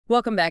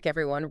Welcome back,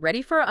 everyone.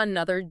 Ready for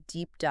another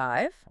deep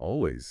dive?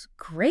 Always.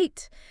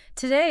 Great.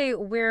 Today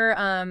we're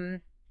going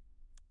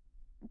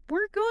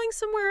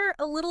somewhere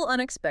a little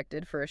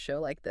unexpected for a show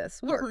like this.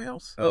 Something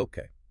else?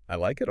 Okay. I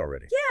like it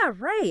already. Yeah,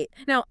 right.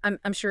 Now,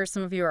 I'm sure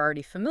some of you are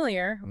already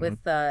familiar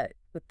Mhm.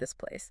 with this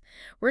place.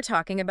 We're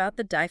talking about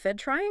the Dyfed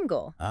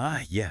Triangle.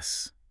 Ah,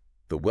 yes.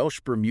 The Welsh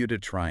Bermuda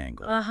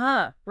Triangle.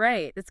 Uh-huh,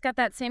 right. It's got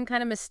that same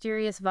kind of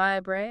mysterious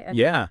vibe, right?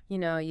 Yeah.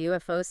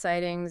 UFO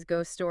sightings,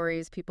 ghost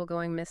stories, people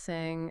going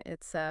missing.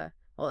 It's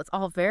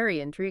all very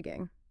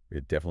intriguing.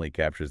 It definitely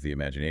captures the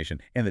imagination.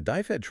 And the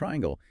Dyfed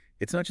Triangle,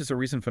 it's not just a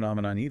recent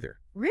phenomenon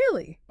either.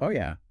 Really? Oh,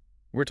 yeah.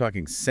 We're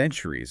talking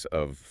centuries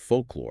of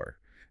folklore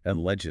and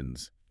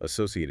legends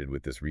associated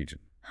with this region.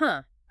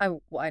 Huh.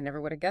 I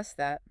never would have guessed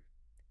that.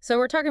 So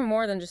we're talking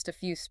more than just a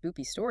few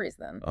spooky stories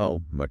then.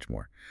 Oh, much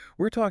more.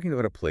 We're talking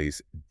about a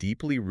place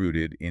deeply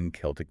rooted in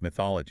Celtic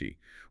mythology,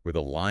 where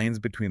the lines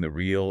between the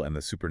real and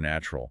the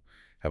supernatural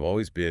have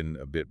always been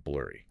a bit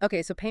blurry.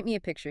 Okay, so paint me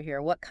a picture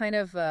here. What kind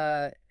of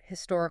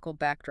historical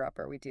backdrop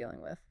are we dealing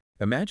with?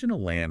 Imagine a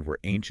land where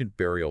ancient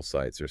burial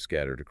sites are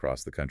scattered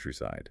across the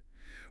countryside,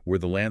 where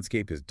the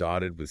landscape is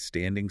dotted with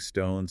standing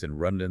stones and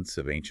remnants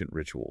of ancient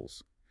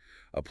rituals.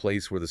 A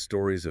place where the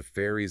stories of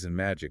fairies and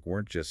magic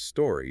weren't just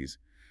stories,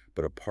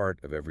 but a part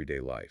of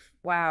everyday life.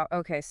 Wow,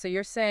 okay, so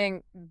you're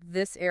saying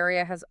this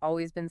area has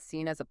always been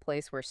seen as a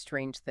place where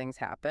strange things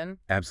happen?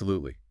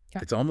 Absolutely. Yeah.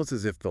 It's almost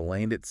as if the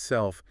land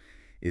itself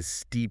is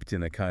steeped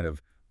in a kind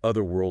of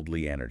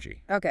otherworldly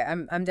energy. Okay,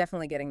 I'm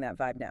definitely getting that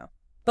vibe now.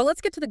 But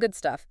let's get to the good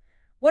stuff.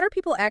 What are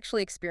people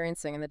actually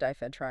experiencing in the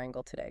Dyfed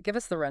Triangle today? Give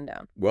us the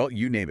rundown. Well,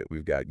 you name it.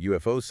 We've got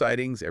UFO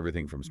sightings,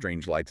 everything from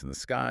strange lights in the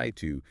sky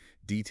to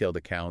detailed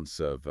accounts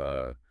of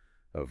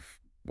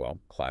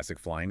classic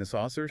flying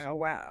saucers. Oh,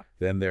 wow.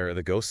 Then there are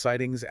the ghost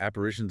sightings,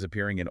 apparitions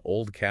appearing in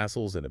old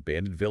castles and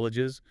abandoned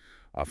villages,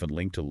 often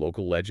linked to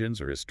local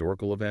legends or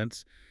historical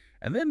events.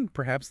 And then,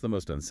 perhaps the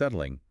most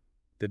unsettling,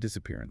 the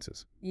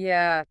disappearances.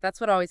 Yeah, that's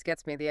what always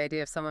gets me, the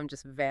idea of someone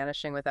just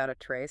vanishing without a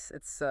trace.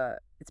 It's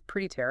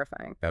pretty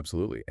terrifying.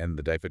 Absolutely. And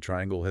the Dyfed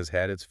Triangle has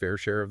had its fair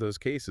share of those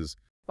cases.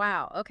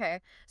 Wow,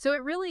 okay. So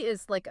it really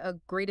is like a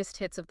greatest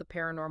hits of the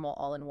paranormal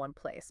all in one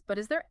place. But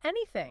is there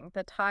anything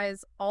that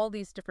ties all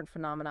these different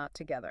phenomena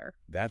together?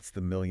 That's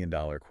the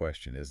million-dollar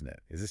question, isn't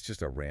it? Is this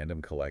just a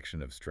random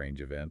collection of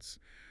strange events?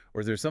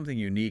 Or is there something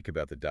unique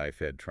about the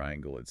Dyfed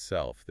Triangle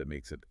itself that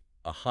makes it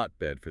a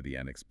hotbed for the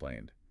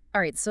unexplained?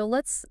 All right, so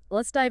let's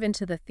dive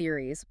into the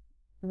theories.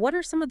 What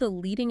are some of the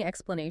leading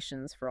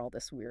explanations for all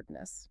this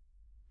weirdness?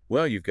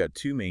 Well, you've got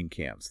two main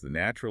camps, the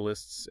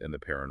naturalists and the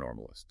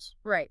paranormalists.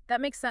 Right, that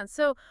makes sense.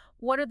 So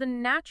what are the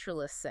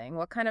naturalists saying?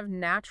 What kind of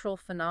natural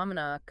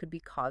phenomena could be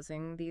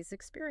causing these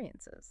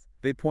experiences?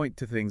 They point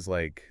to things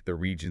like the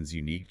region's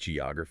unique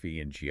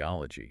geography and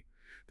geology.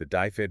 The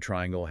Dyfed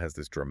Triangle has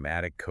this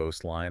dramatic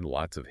coastline,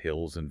 lots of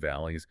hills and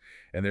valleys,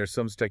 and there's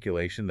some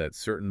speculation that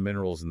certain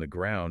minerals in the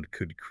ground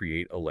could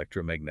create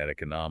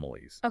electromagnetic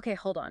anomalies. Okay,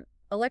 hold on.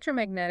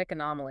 Electromagnetic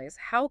anomalies.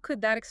 How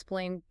could that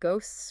explain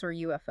ghosts or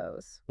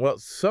UFOs? Well,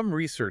 some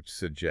research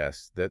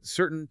suggests that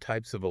certain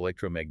types of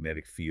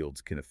electromagnetic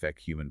fields can affect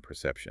human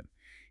perception,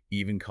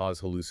 even cause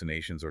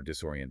hallucinations or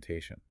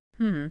disorientation.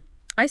 Hmm.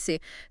 I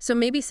see. So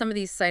maybe some of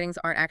these sightings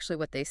aren't actually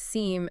what they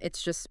seem.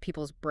 It's just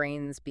people's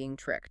brains being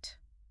tricked.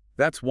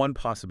 That's one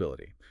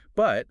possibility.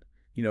 But,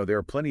 there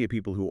are plenty of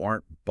people who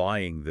aren't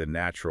buying the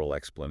natural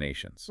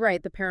explanations.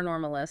 Right, the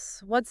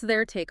paranormalists. What's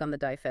their take on the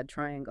Dyfed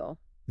Triangle?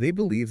 They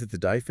believe that the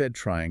Dyfed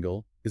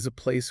Triangle is a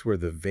place where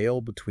the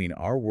veil between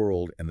our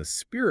world and the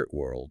spirit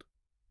world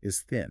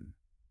is thin.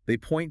 They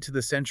point to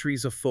the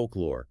centuries of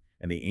folklore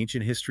and the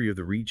ancient history of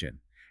the region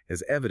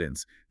as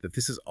evidence that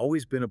this has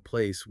always been a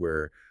place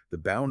where the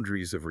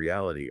boundaries of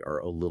reality are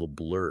a little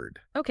blurred.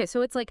 Okay,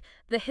 so it's like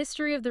the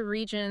history of the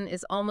region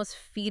is almost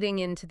feeding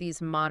into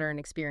these modern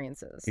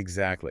experiences.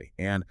 Exactly.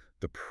 And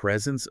the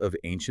presence of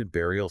ancient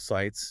burial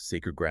sites,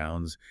 sacred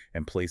grounds,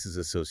 and places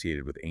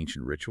associated with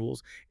ancient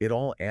rituals, it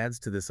all adds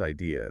to this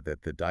idea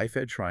that the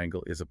Dyfed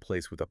Triangle is a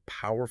place with a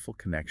powerful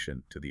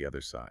connection to the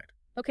other side.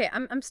 Okay,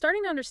 I'm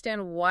starting to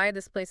understand why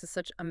this place is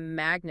such a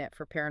magnet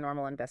for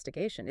paranormal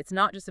investigation. It's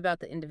not just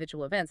about the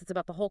individual events, it's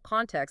about the whole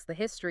context, the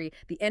history,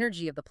 the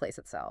energy of the place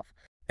itself.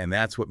 And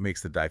that's what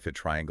makes the Dyfed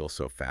Triangle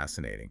so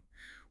fascinating.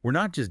 We're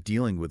not just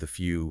dealing with a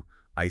few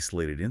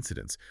isolated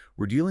incidents.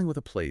 We're dealing with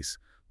a place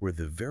where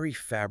the very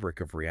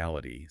fabric of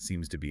reality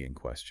seems to be in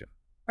question.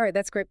 All right,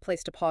 that's a great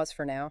place to pause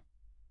for now.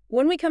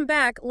 When we come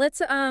back, let's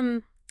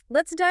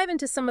dive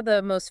into some of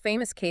the most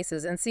famous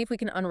cases and see if we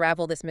can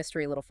unravel this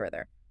mystery a little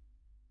further.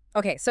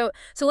 Okay, so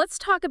let's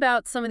talk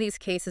about some of these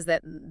cases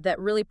that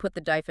really put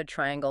the Dyfed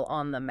Triangle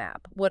on the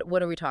map.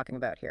 What are we talking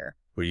about here?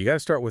 Well, you got to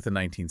start with the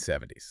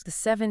 1970s. The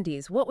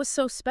 70s. What was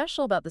so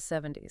special about the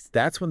 70s?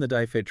 That's when the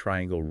Dyfed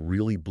Triangle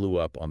really blew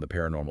up on the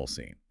paranormal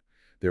scene.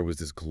 There was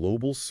this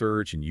global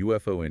surge in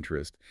UFO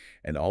interest,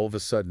 and all of a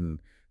sudden,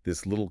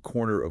 this little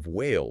corner of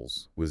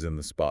Wales was in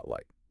the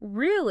spotlight.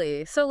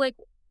 Really? So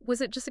was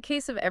it just a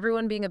case of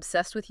everyone being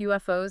obsessed with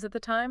UFOs at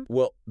the time?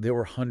 Well, there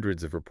were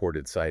hundreds of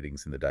reported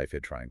sightings in the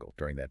Dyfed Triangle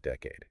during that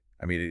decade.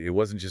 I mean, it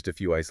wasn't just a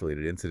few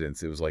isolated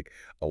incidents. It was like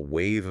a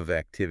wave of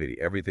activity,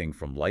 everything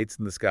from lights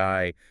in the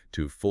sky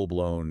to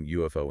full-blown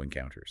UFO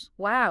encounters.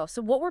 Wow,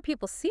 so what were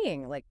people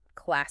seeing? Like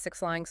classic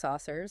flying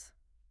saucers?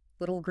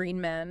 Little green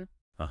men?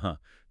 Uh-huh.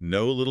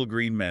 No little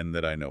green men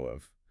that I know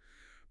of.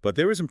 But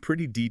there were some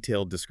pretty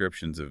detailed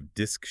descriptions of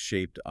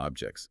disc-shaped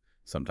objects,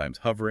 sometimes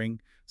hovering,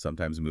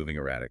 sometimes moving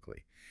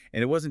erratically.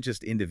 And it wasn't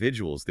just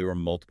individuals, there were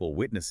multiple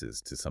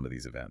witnesses to some of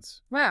these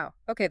events. Wow,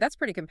 okay, that's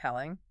pretty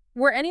compelling.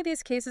 Were any of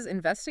these cases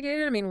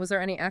investigated? I mean, was there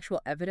any actual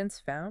evidence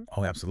found?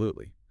 Oh,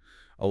 absolutely.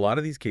 A lot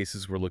of these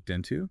cases were looked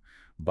into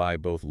by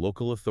both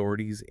local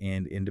authorities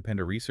and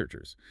independent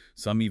researchers.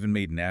 Some even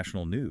made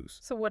national news.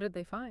 So what did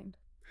they find?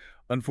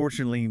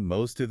 Unfortunately,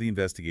 most of the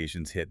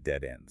investigations hit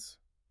dead ends.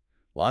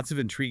 Lots of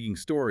intriguing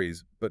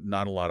stories, but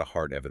not a lot of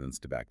hard evidence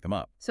to back them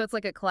up. So it's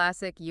like a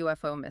classic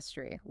UFO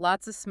mystery.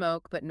 Lots of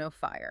smoke, but no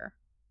fire.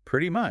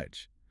 Pretty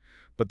much.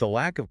 But the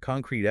lack of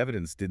concrete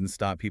evidence didn't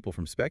stop people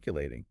from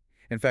speculating.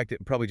 In fact,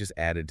 it probably just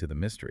added to the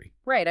mystery.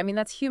 Right, I mean,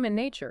 that's human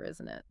nature,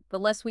 isn't it? The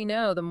less we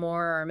know, the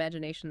more our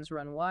imaginations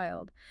run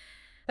wild.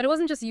 But it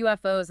wasn't just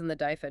UFOs in the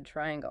Dyfed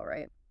Triangle,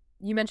 right?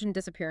 You mentioned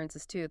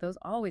disappearances too. Those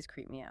always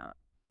creep me out.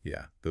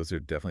 Yeah, those are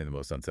definitely the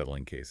most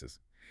unsettling cases.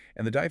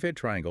 And the Dyfed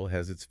Triangle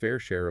has its fair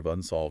share of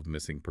unsolved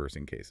missing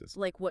person cases.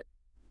 Like what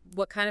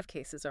kind of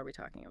cases are we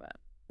talking about?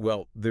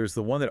 Well, there's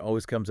the one that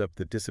always comes up,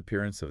 the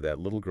disappearance of that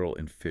little girl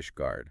in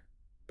Fishguard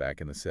back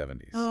in the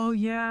 70s. Oh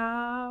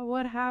yeah,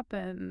 what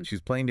happened? She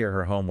was playing near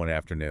her home one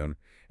afternoon,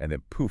 and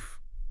then poof,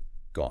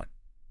 gone.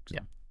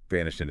 Just Yeah.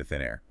 vanished into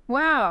thin air.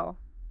 Wow.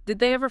 Did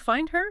they ever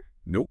find her?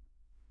 Nope.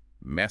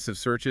 Massive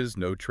searches,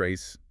 no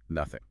trace,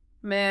 nothing.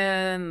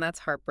 Man, that's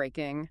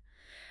heartbreaking.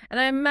 And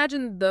I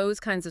imagine those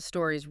kinds of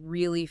stories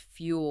really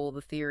fuel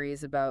the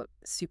theories about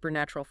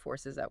supernatural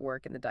forces at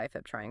work in the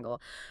Dyfed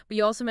Triangle. But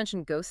you also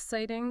mentioned ghost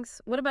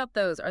sightings. What about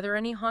those? Are there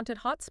any haunted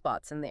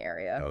hotspots in the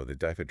area? Oh, the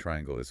Dyfed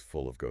Triangle is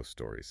full of ghost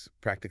stories.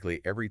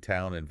 Practically every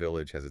town and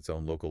village has its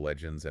own local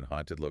legends and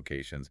haunted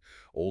locations,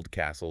 old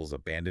castles,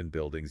 abandoned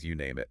buildings, you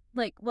name it.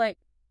 Like,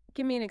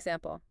 give me an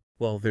example.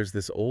 Well, there's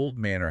this old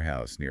manor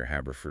house near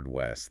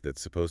Haverfordwest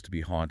that's supposed to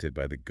be haunted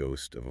by the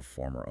ghost of a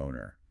former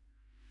owner.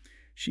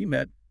 She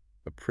met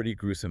a pretty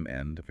gruesome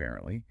end,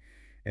 apparently,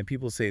 and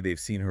people say they've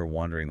seen her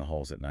wandering the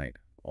halls at night,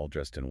 all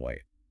dressed in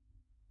white.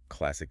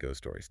 Classic ghost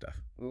story stuff.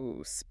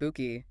 Ooh,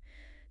 spooky.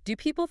 Do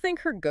people think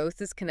her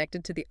ghost is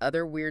connected to the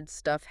other weird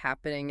stuff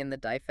happening in the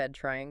Dyfed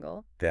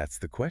Triangle? That's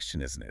the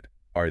question, isn't it?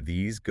 Are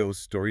these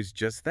ghost stories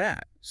just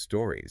that,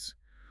 stories?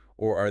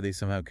 Or are they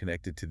somehow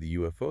connected to the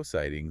UFO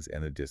sightings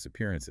and the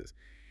disappearances?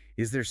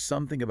 Is there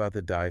something about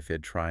the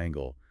Dyfed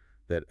Triangle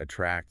that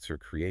attracts or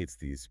creates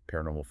these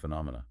paranormal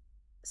phenomena?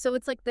 So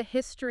it's like the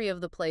history of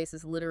the place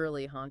is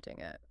literally haunting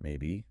it.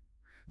 Maybe.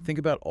 Think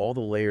about all the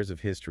layers of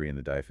history in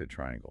the Dyfed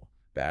Triangle.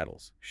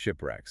 Battles,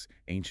 shipwrecks,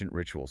 ancient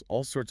rituals,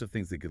 all sorts of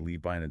things that could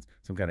leave behind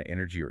some kind of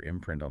energy or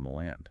imprint on the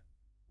land.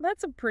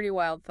 That's a pretty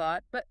wild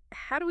thought, but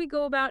how do we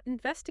go about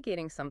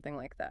investigating something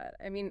like that?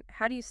 I mean,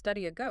 how do you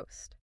study a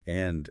ghost?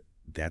 And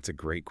that's a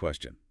great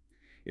question.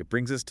 It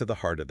brings us to the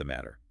heart of the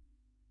matter.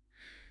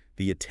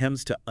 The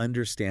attempts to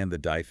understand the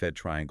Dyfed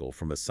Triangle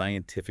from a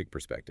scientific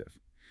perspective.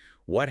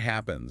 What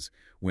happens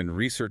when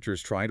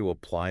researchers try to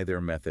apply their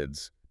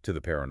methods to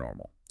the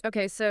paranormal?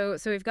 Okay, so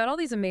we've got all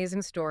these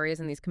amazing stories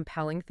and these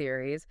compelling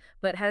theories,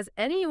 but has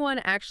anyone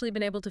actually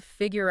been able to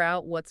figure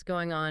out what's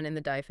going on in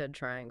the Dyfed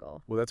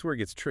Triangle? Well, that's where it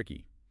gets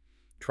tricky.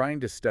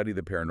 Trying to study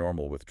the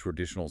paranormal with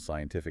traditional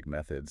scientific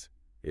methods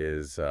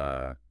is,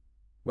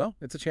 well,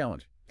 it's a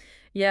challenge.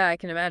 Yeah, I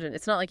can imagine.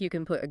 It's not like you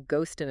can put a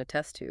ghost in a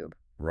test tube.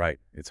 Right.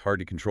 It's hard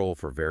to control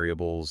for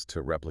variables,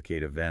 to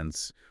replicate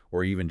events,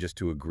 or even just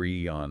to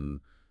agree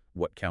on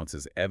what counts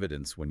as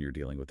evidence when you're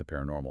dealing with the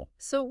paranormal.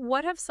 So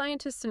what have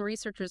scientists and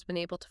researchers been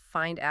able to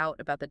find out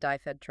about the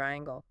Dyfed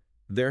Triangle?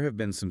 There have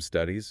been some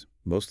studies,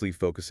 mostly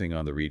focusing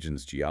on the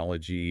region's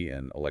geology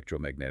and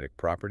electromagnetic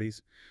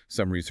properties.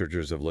 Some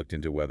researchers have looked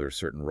into whether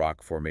certain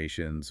rock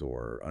formations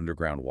or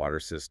underground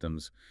water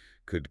systems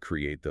could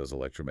create those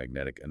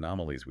electromagnetic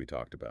anomalies we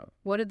talked about.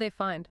 What did they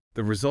find?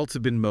 The results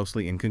have been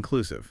mostly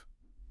inconclusive.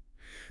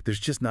 There's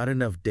just not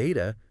enough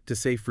data to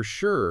say for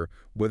sure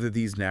whether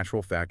these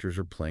natural factors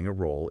are playing a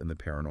role in the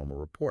paranormal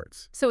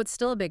reports. So it's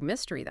still a big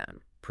mystery then.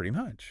 Pretty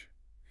much.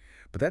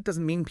 But that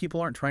doesn't mean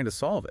people aren't trying to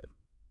solve it.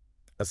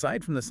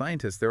 Aside from the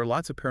scientists, there are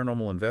lots of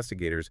paranormal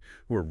investigators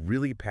who are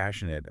really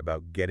passionate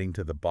about getting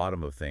to the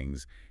bottom of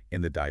things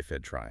in the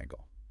Dyfed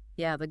Triangle.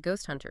 Yeah, the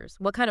ghost hunters.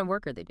 What kind of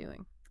work are they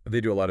doing?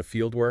 They do a lot of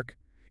field work,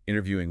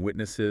 interviewing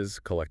witnesses,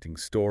 collecting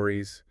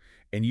stories,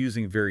 and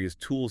using various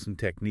tools and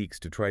techniques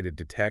to try to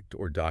detect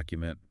or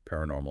document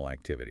paranormal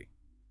activity.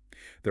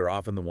 They're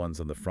often the ones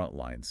on the front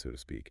lines, so to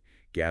speak,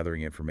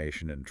 gathering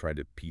information and trying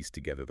to piece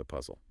together the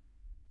puzzle.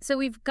 So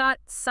we've got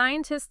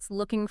scientists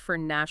looking for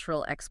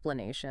natural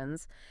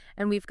explanations,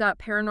 and we've got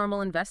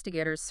paranormal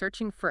investigators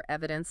searching for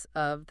evidence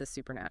of the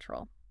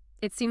supernatural.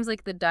 It seems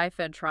like the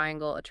Dyfed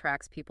Triangle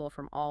attracts people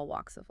from all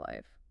walks of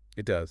life.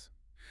 It does.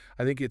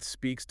 I think it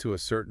speaks to a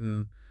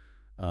certain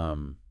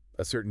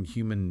a certain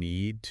human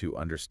need to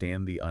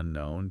understand the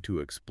unknown, to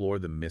explore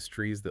the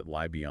mysteries that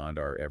lie beyond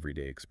our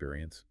everyday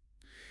experience.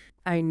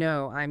 I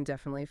know, I'm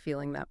definitely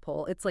feeling that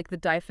pull. It's like the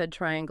Dyfed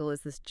Triangle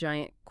is this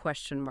giant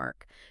question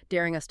mark,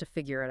 daring us to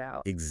figure it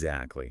out.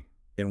 Exactly.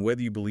 And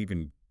whether you believe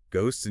in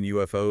ghosts and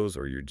UFOs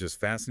or you're just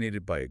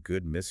fascinated by a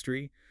good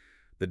mystery,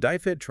 the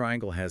Dyfed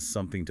Triangle has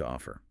something to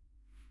offer.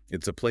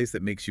 It's a place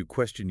that makes you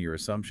question your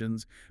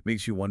assumptions,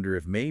 makes you wonder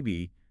if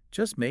maybe,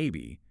 just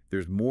maybe,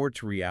 there's more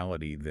to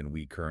reality than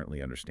we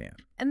currently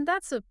understand. And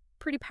that's a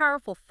pretty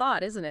powerful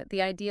thought, isn't it?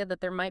 The idea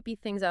that there might be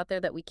things out there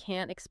that we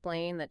can't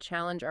explain that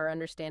challenge our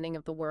understanding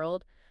of the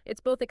world. It's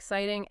both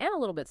exciting and a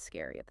little bit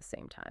scary at the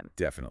same time.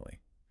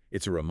 Definitely.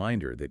 It's a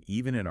reminder that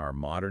even in our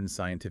modern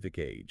scientific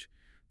age,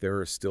 there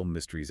are still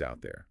mysteries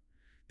out there,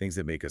 things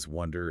that make us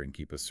wonder and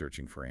keep us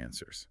searching for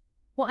answers.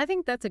 Well, I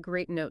think that's a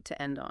great note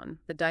to end on,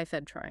 the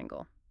Dyfed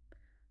Triangle.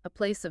 A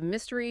place of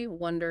mystery,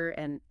 wonder,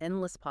 and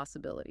endless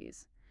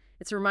possibilities.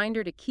 It's a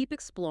reminder to keep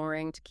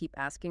exploring, to keep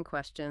asking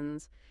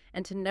questions,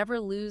 and to never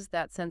lose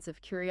that sense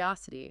of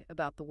curiosity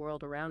about the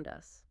world around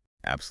us.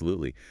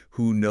 Absolutely.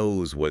 Who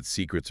knows what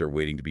secrets are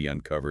waiting to be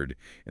uncovered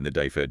in the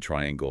Dyfed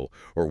Triangle,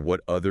 or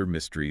what other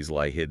mysteries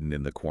lie hidden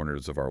in the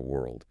corners of our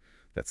world?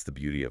 That's the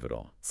beauty of it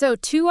all. So,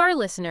 to our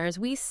listeners,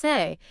 we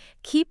say,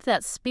 keep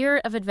that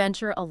spirit of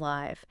adventure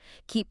alive.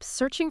 Keep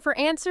searching for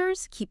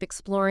answers, keep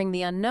exploring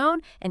the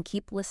unknown, and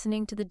keep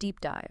listening to the deep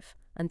dive.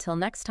 Until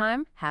next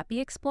time, happy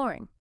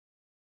exploring.